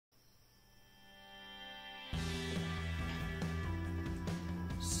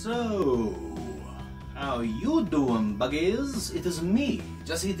So, how you doing, buggies? It is me,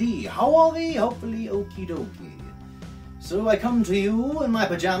 Jesse D. How are we? Hopefully okie dokie. So I come to you in my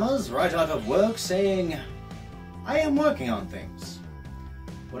pajamas right out of work saying, I am working on things.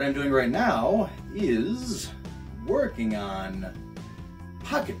 What I'm doing right now is working on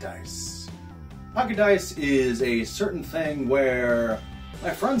pocket dice. Pocket dice is a certain thing where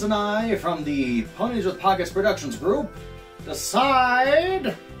my friends and I from the Ponies with Pockets Productions group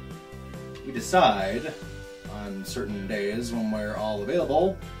decide on certain days when we're all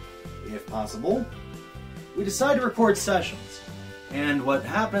available, if possible, we decide to record sessions. And what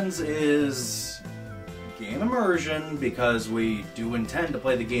happens is game immersion, because we do intend to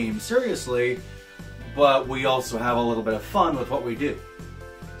play the game seriously, but we also have a little bit of fun with what we do.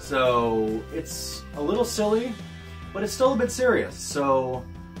 So it's a little silly, but it's still a bit serious. So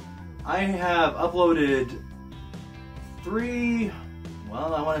I have uploaded three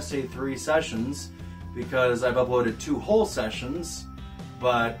sessions, because I've uploaded 2 whole sessions,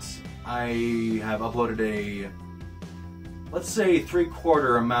 but I have uploaded a, let's say,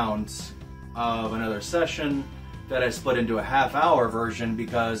 3/4 amount of another session that I split into a half-hour version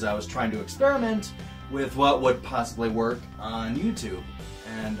because I was trying to experiment with what would possibly work on YouTube.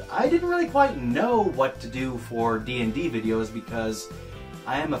 And I didn't really quite know what to do for D&D videos because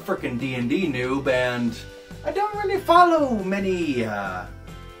I am a frickin' D&D noob and I don't really follow many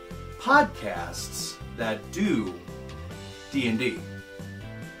podcasts that do D&D.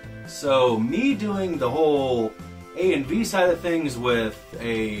 So me doing the whole A and V side of things with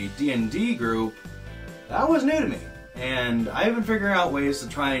a D&D group, that was new to me. And I've been figuring out ways to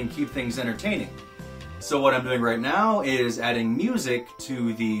try and keep things entertaining. So what I'm doing right now is adding music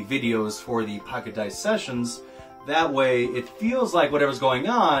to the videos for the Pocket Dice sessions. That way it feels like whatever's going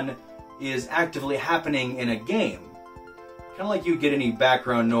on is actively happening in a game. Kind of like you get any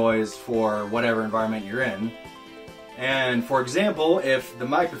background noise for whatever environment you're in. And for example, if the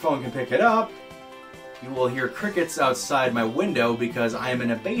microphone can pick it up, you will hear crickets outside my window because I am in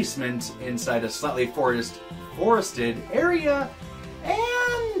a basement inside a slightly forested area,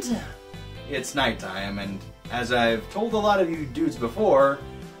 and it's nighttime. And as I've told a lot of you dudes before,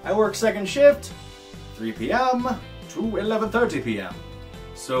 I work second shift, 3 p.m. to 11:30 p.m.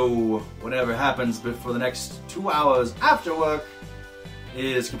 So whatever happens for the next 2 hours after work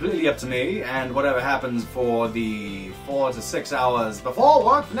is completely up to me, and whatever happens for the 4 to 6 hours before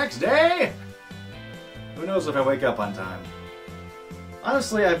work the next day, who knows if I wake up on time.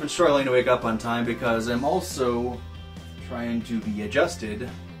 Honestly, I've been struggling to wake up on time because I'm also trying to be adjusted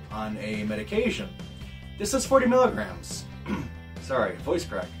on a medication. This is 40 milligrams. Sorry, voice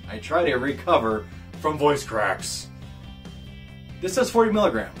crack. I try to recover from voice cracks. This says 40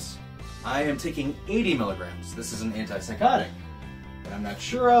 milligrams. I am taking 80 milligrams. This is an antipsychotic. What I'm not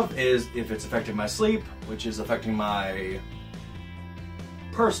sure of is if it's affecting my sleep, which is affecting my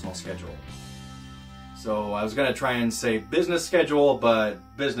personal schedule. So I was going to try and say business schedule,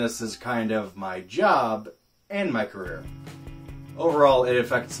 but business is kind of my job and my career. Overall, it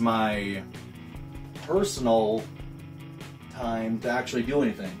affects my personal time to actually do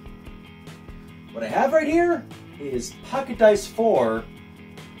anything. What I have right here is Pocket Dice 4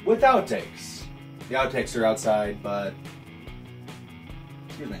 with outtakes. The outtakes are outside, but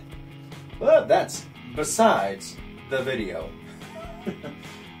excuse me. But that's besides the video.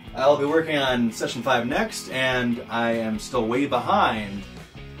 I'll be working on session 5 next, and I am still way behind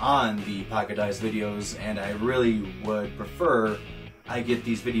on the Pocket Dice videos, and I really would prefer I get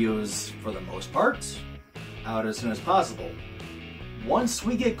these videos, for the most part, out as soon as possible. Once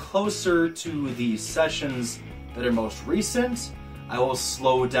we get closer to the sessions that are most recent, I will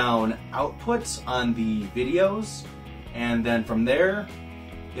slow down output on the videos, and then from there,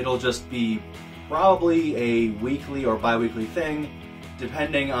 it'll just be probably a weekly or bi-weekly thing,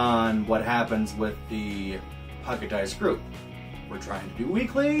 depending on what happens with the Pocket Dice group. We're trying to do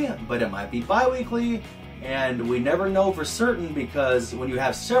weekly, but it might be bi-weekly, and we never know for certain because when you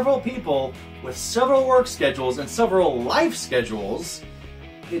have several people with several work schedules and several life schedules,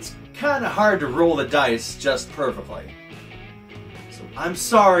 it's kind of hard to roll the dice just perfectly. So I'm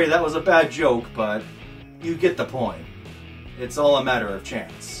sorry that was a bad joke, but you get the point. It's all a matter of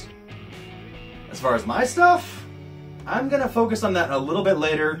chance. As far as my stuff, I'm going to focus on that a little bit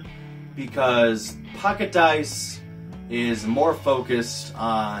later because Pocket Dice is more focused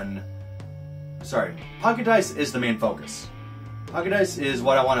on... Sorry, Pocket Dice is the main focus. Pocket Dice is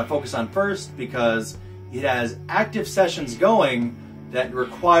what I want to focus on first because it has active sessions going that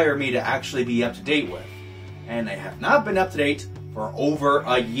require me to actually be up to date with. And I have not been up to date for over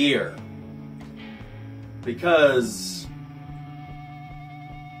a year. Because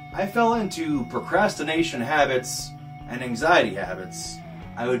I fell into procrastination habits and anxiety habits.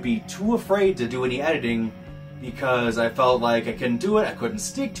 I would be too afraid to do any editing because I felt like I couldn't do it, I couldn't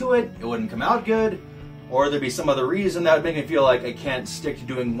stick to it, it wouldn't come out good, or there'd be some other reason that would make me feel like I can't stick to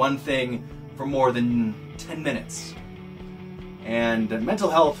doing one thing for more than 10 minutes. And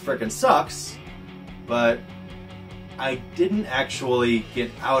mental health frickin' sucks, but I didn't actually get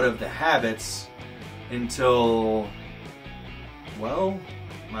out of the habits until, well,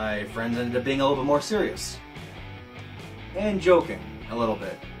 my friends ended up being a little bit more serious. And joking a little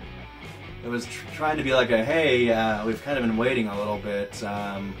bit. It was trying to be like a, hey, we've kind of been waiting a little bit,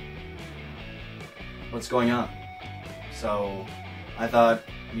 what's going on? So I thought,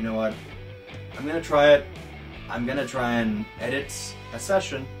 you know what, I'm gonna try it. I'm gonna try and edit a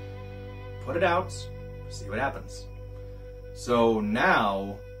session, put it out, see what happens. So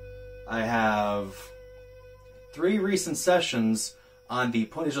now I have 3 recent sessions on the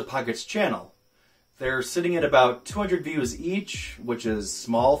Ponies with Pockets channel. They're sitting at about 200 views each, which is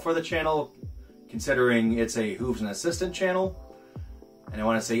small for the channel, considering it's a Hooves and Assistant channel. And I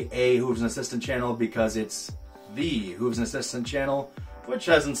want to say a Hooves and Assistant channel because it's the Hooves and Assistant channel, which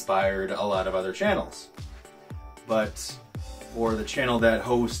has inspired a lot of other channels. But for the channel that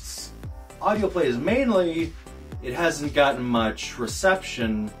hosts audio plays mainly, it hasn't gotten much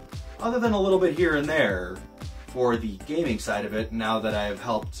reception other than a little bit here and there for the gaming side of it, now that I've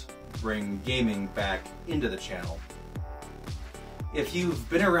helped bring gaming back into the channel. If you've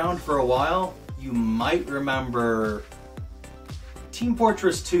been around for a while, you might remember Team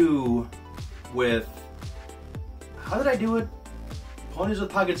Fortress 2 with, how did I do it? Ponies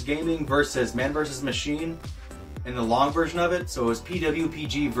with Pockets Gaming versus Man vs. Machine in the long version of it, so it was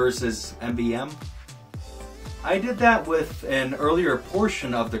PWPG versus MBM. I did that with an earlier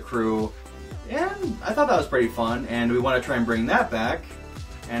portion of the crew, and I thought that was pretty fun, and we want to try and bring that back.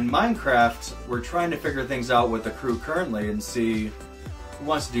 And Minecraft, we're trying to figure things out with the crew currently and see who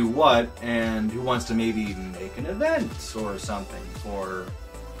wants to do what, and who wants to maybe make an event or something for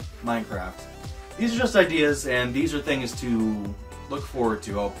Minecraft. These are just ideas, and these are things to look forward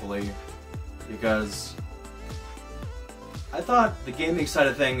to, hopefully, because I thought the gaming side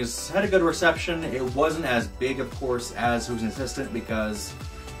of things had a good reception. It wasn't as big, of course, as Who's an Assistant, because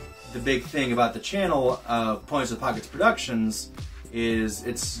the big thing about the channel of Ponies with Pockets Productions is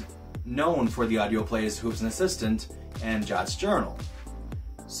it's known for the audio plays Who's an Assistant and Jot's Journal.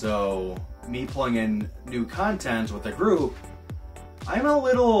 So me pulling in new content with the group, I'm a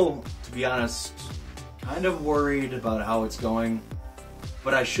little, to be honest, kind of worried about how it's going,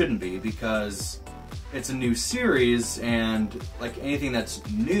 but I shouldn't be, because it's a new series, and like anything that's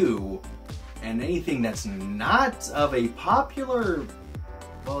new and anything that's not of a popular,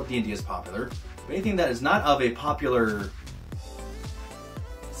 well, D&D is popular, but anything that is not of a popular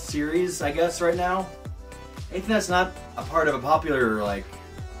series, I guess, right now, anything that's not a part of a popular, like,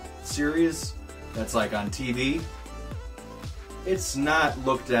 series that's like on TV, it's not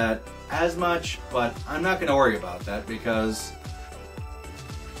looked at as much, but I'm not going to worry about that, because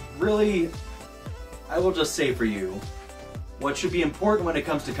really, I will just say for you, what should be important when it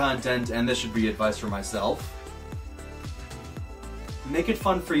comes to content, and this should be advice for myself, make it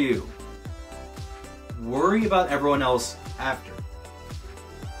fun for you. Worry about everyone else after.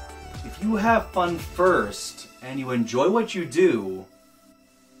 If you have fun first, and you enjoy what you do,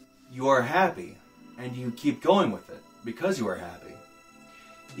 you are happy, and you keep going with it because you are happy.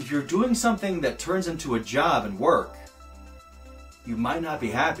 If you're doing something that turns into a job and work, you might not be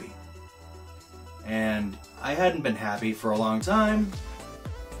happy. And I hadn't been happy for a long time,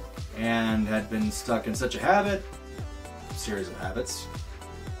 and had been stuck in such a habit, series of habits,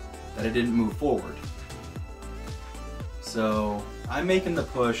 that I didn't move forward. So I'm making the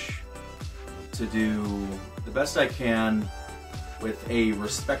push to do the best I can with a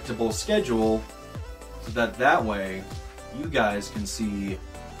respectable schedule, so that way you guys can see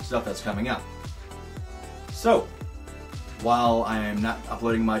stuff that's coming up. So while I am not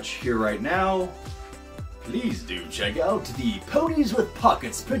uploading much here right now, please do check out the Ponies with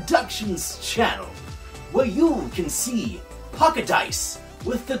Pockets Productions channel, where you can see Pocket Dice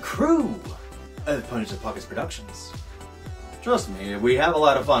with the crew of Ponies with Pockets Productions. Trust me, we have a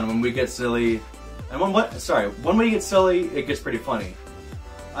lot of fun when we get silly, and when we get silly, it gets pretty funny.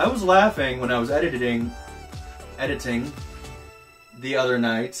 I was laughing when I was editing the other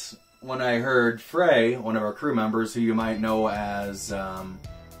night when I heard Frey, one of our crew members, who you might know as,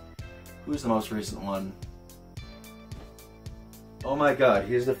 who's the most recent one? Oh my god,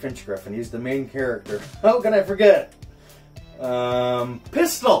 he's the Finch Griffin. He's the main character. How can I forget?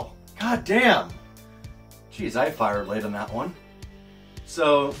 Pistol! God damn! Jeez, I fired late on that one.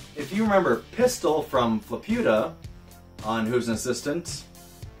 So, if you remember Pistol from Flaputa on Who's an Assistant,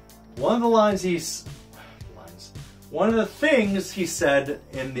 one of the things he said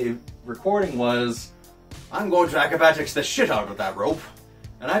in the recording was, "I'm going to acrobatics the shit out of that rope."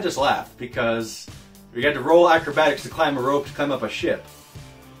 And I just laughed because we had to roll acrobatics to climb a rope to climb up a ship.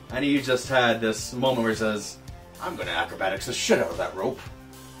 And he just had this moment where he says, "I'm going to acrobatics the shit out of that rope."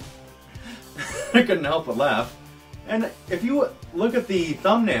 I couldn't help but laugh. And if you look at the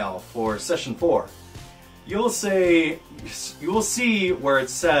thumbnail for Session 4, you will see where it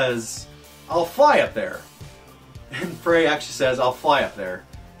says, "I'll fly up there." And Frey actually says, "I'll fly up there."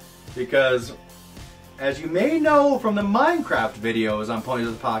 Because, as you may know from the Minecraft videos on Ponies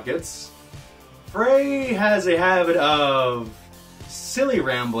with Pockets, Frey has a habit of silly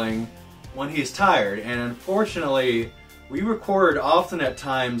rambling when he's tired. And unfortunately, we record often at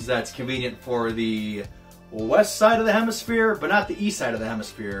times that's convenient for the west side of the hemisphere, but not the east side of the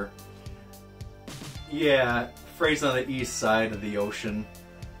hemisphere. Yeah, Frey's on the east side of the ocean.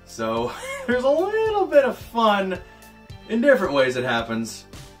 So, there's a little bit of fun in different ways it happens.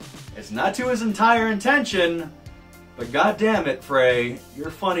 It's not to his entire intention, but god damn it, Frey,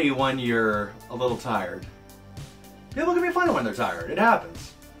 you're funny when you're a little tired. People can be funny when they're tired, it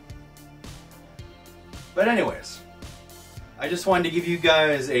happens. But anyways, I just wanted to give you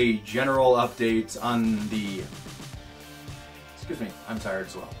guys a general update on the... Excuse me, I'm tired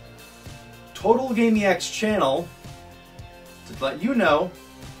as well. Total Gaming X channel, to let you know,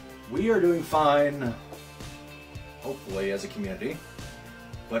 we are doing fine, hopefully, as a community.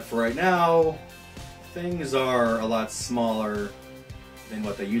 But for right now, things are a lot smaller than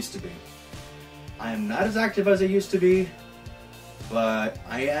what they used to be. I am not as active as I used to be, but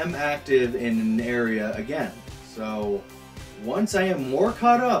I am active in an area again. So, once I am more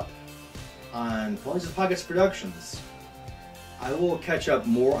caught up on Ponies with Pockets Productions, I will catch up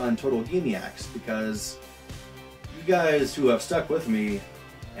more on Total Gaming X, because you guys who have stuck with me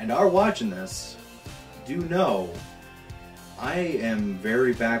and are watching this do know I am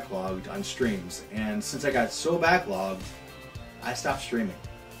very backlogged on streams, and since I got so backlogged, I stopped streaming.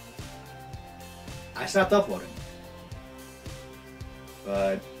 I stopped uploading.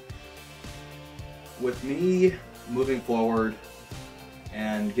 But with me moving forward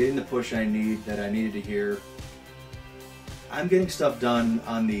and getting the push I needed to hear, I'm getting stuff done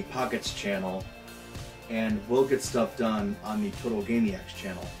on the Pockets channel, and we'll get stuff done on the Total Gaming X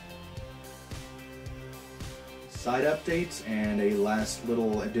channel. Side updates and a last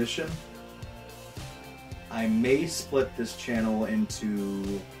little addition. I may split this channel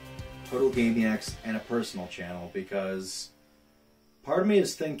into Total Gaming X and a personal channel, because part of me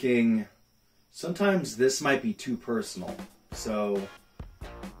is thinking sometimes this might be too personal. So,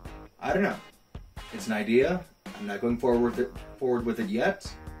 I don't know. It's an idea. I'm not going forward with it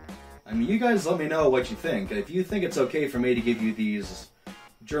yet. I mean, you guys let me know what you think. If you think it's okay for me to give you these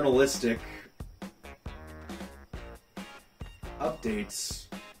journalistic updates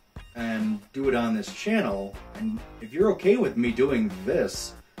and do it on this channel, and if you're okay with me doing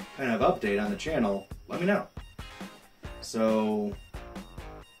this kind of update on the channel, let me know. So,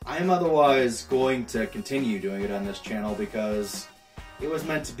 I am otherwise going to continue doing it on this channel, because it was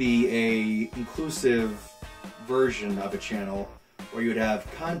meant to be a inclusive version of a channel where you would have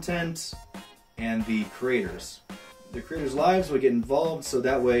content and the creators. The creators' lives would get involved, so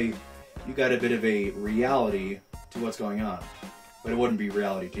that way you got a bit of a reality to what's going on. But it wouldn't be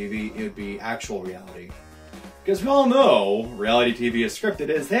reality TV, it would be actual reality. Because we all know reality TV is scripted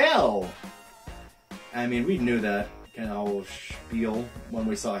as hell! I mean, we knew that kind of spiel when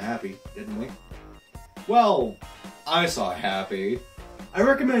we saw Happy, didn't we? Well, I saw Happy. I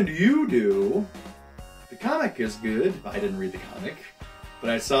recommend you do. The comic is good. I didn't read the comic,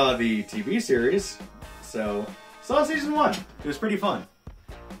 but I saw the TV series, so saw season 1. It was pretty fun.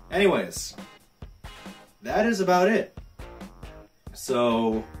 Anyways, that is about it.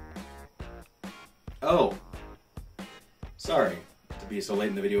 So, oh, sorry to be so late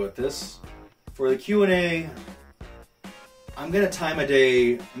in the video with this. For the Q&A, I'm gonna try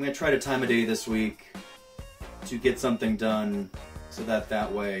to time a day this week to get something done, so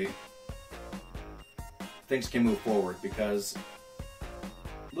that way things can move forward, because,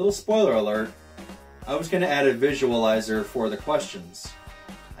 little spoiler alert, I was going to add a visualizer for the questions.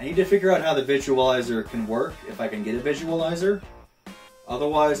 I need to figure out how the visualizer can work, if I can get a visualizer.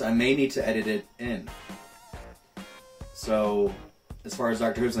 Otherwise, I may need to edit it in. So, as far as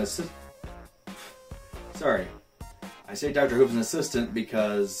Doctor Who's an assistant... Sorry. I say Doctor Who's an assistant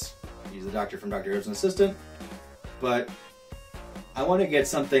because he's the doctor from Doctor Who's an assistant, but I want to get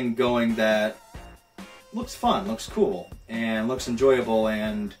something going that looks fun, looks cool, and looks enjoyable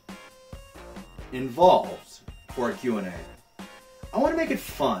and involved for a Q&A. I want to make it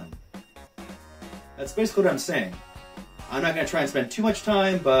fun. That's basically what I'm saying. I'm not going to try and spend too much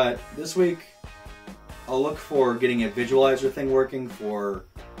time, but this week I'll look for getting a visualizer thing working for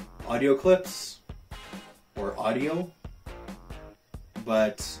audio clips or audio,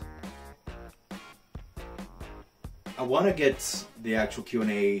 but I want to get the actual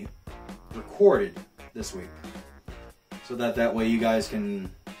Q&A recorded this week so that way you guys can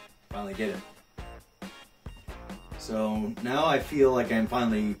finally get it. So now I feel like I'm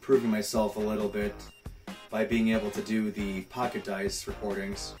finally proving myself a little bit by being able to do the pocket dice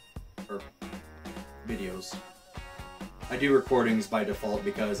recordings, or videos. I do recordings by default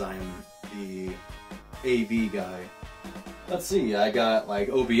because I'm the AV guy. Let's see, I got like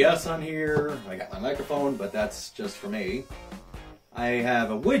OBS on here, I got my microphone, but that's just for me. I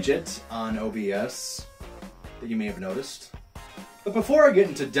have a widget on OBS that you may have noticed. But before I get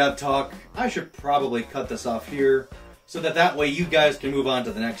into dev talk, I should probably cut this off here so that way you guys can move on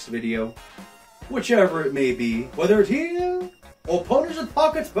to the next video, whichever it may be, whether it's here or Ponies and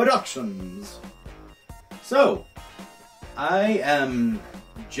Pockets Productions. So, I am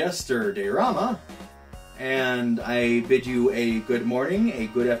Jester Dayrama, and I bid you a good morning, a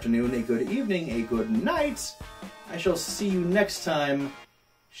good afternoon, a good evening, a good night. I shall see you next time.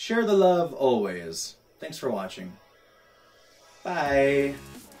 Share the love always. Thanks for watching. Bye.